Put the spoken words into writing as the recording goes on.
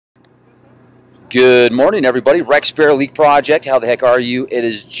Good morning, everybody. Rex Bear Leak Project. How the heck are you? It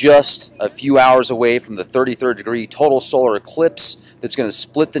is just a few hours away from the 33rd degree total solar eclipse that's going to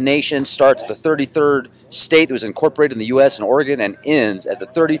split the nation. Starts at the 33rd state that was incorporated in the U.S. and Oregon and ends at the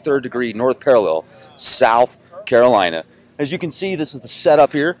 33rd degree north parallel, South Carolina. As you can see, this is the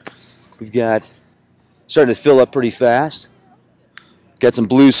setup here. We've got starting to fill up pretty fast. Got some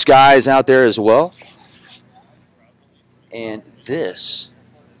blue skies out there as well. And this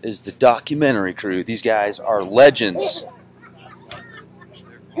is the documentary crew. These guys are legends.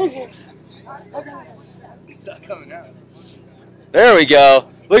 There we go.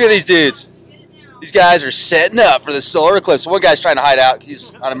 Look at these dudes. These guys are setting up for the solar eclipse. One guy's trying to hide out.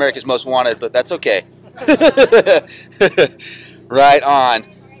 He's on America's Most Wanted, but that's okay. Right on.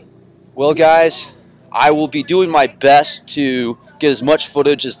 Well, guys, I will be doing my best to get as much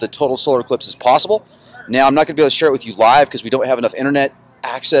footage as the total solar eclipse as possible. Now, I'm not going to be able to share it with you live because we don't have enough internet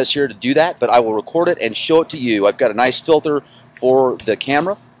access here to do that, but I will record it and show it to you. I've got a nice filter for the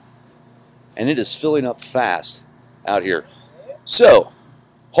camera, and it is filling up fast out here. So,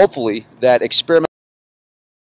 hopefully, that experiment